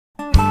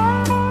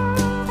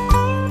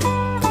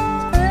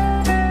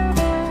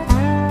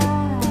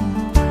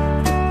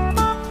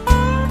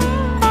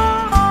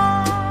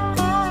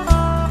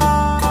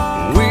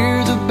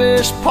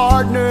best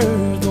partner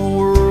the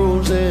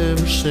world's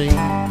ever seen.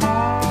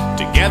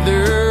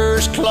 Together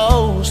as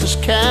close as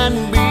can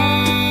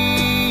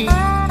be,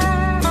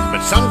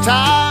 but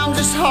sometimes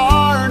it's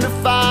hard to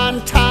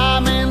find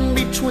time in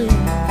between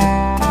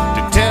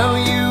to tell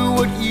you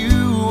what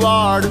you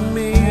are to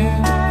me.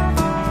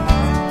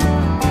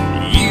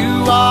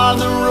 You are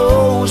the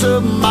rose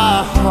of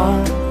my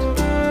heart.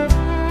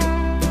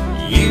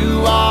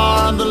 You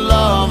are the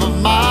love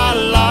of my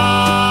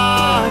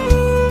life.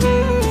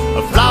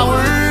 A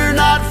flower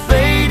not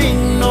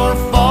fading nor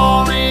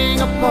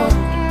falling apart.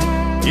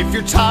 If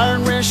you're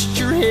tired, rest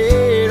your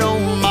head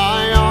on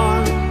my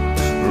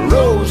arm.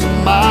 Rose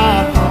of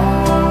my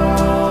heart.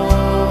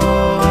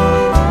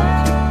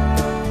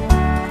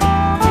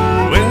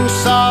 When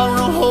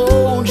sorrow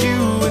holds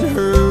you in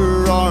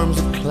her arms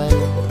of clay,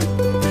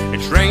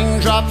 it's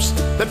raindrops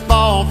that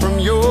fall from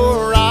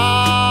your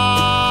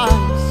eyes.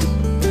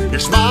 Your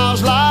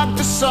smile's like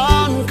the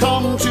sun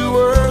come to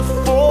earth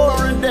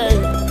for a day.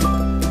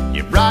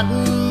 You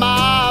brighten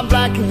my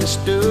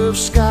blackest of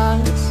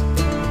skies.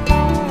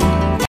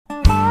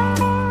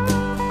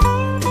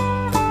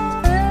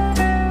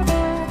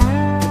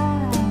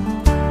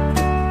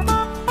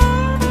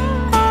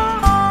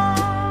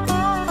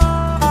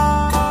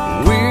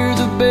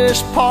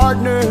 Best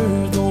partner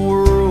the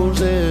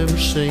world's ever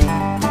seen.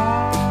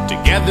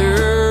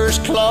 Together as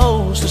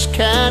close as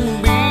can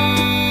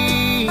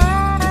be,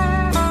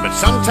 but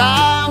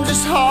sometimes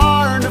it's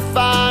hard to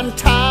find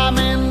time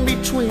in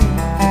between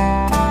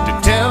to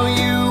tell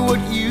you what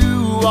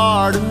you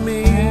are to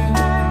me.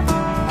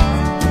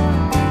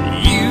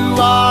 You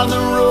are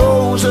the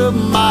rose of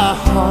my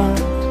heart.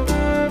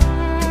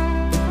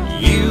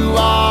 You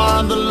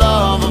are the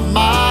love of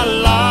my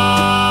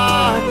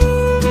life.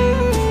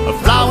 A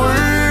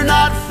flower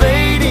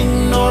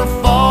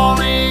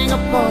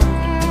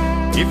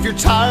if you're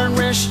tired,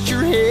 rest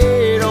your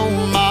head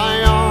on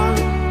my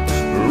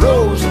arm.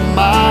 Rose of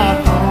my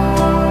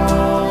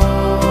heart.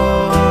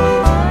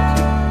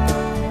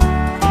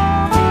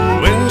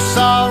 When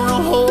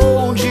sorrow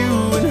holds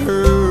you in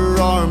her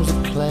arms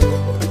of clay,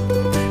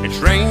 it's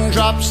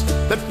raindrops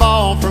that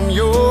fall from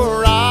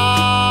your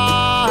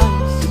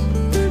eyes.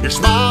 Your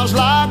smile's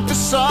like the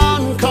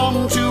sun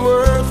come to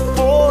earth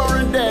for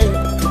a day.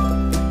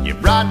 You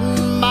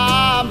brighten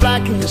my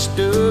blackest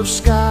of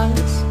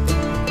skies.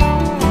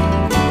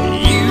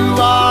 You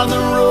are the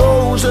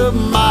rose of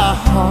my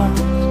heart.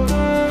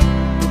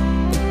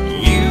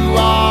 You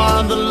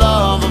are the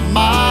love of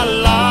my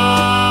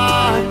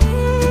life.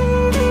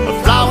 A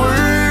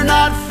flower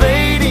not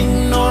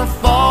fading nor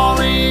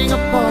falling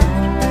apart.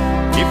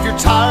 If you're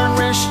tired,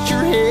 rest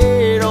your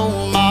head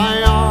on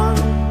my arm.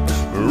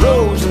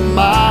 Rose of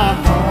my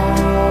heart.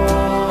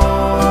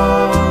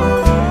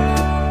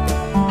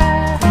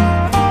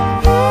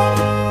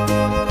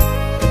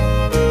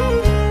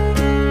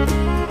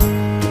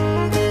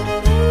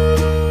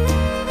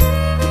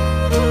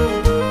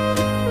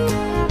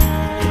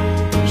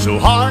 So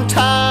hard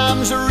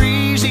times or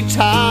easy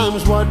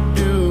times, what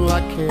do I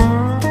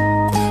care?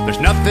 There's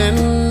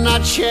nothing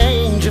I'd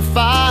change if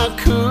I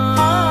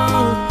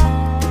could.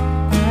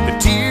 The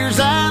tears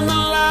and the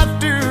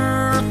laughter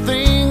are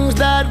things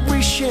that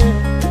we share.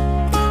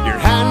 Your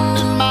hand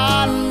in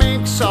mine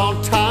makes all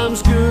time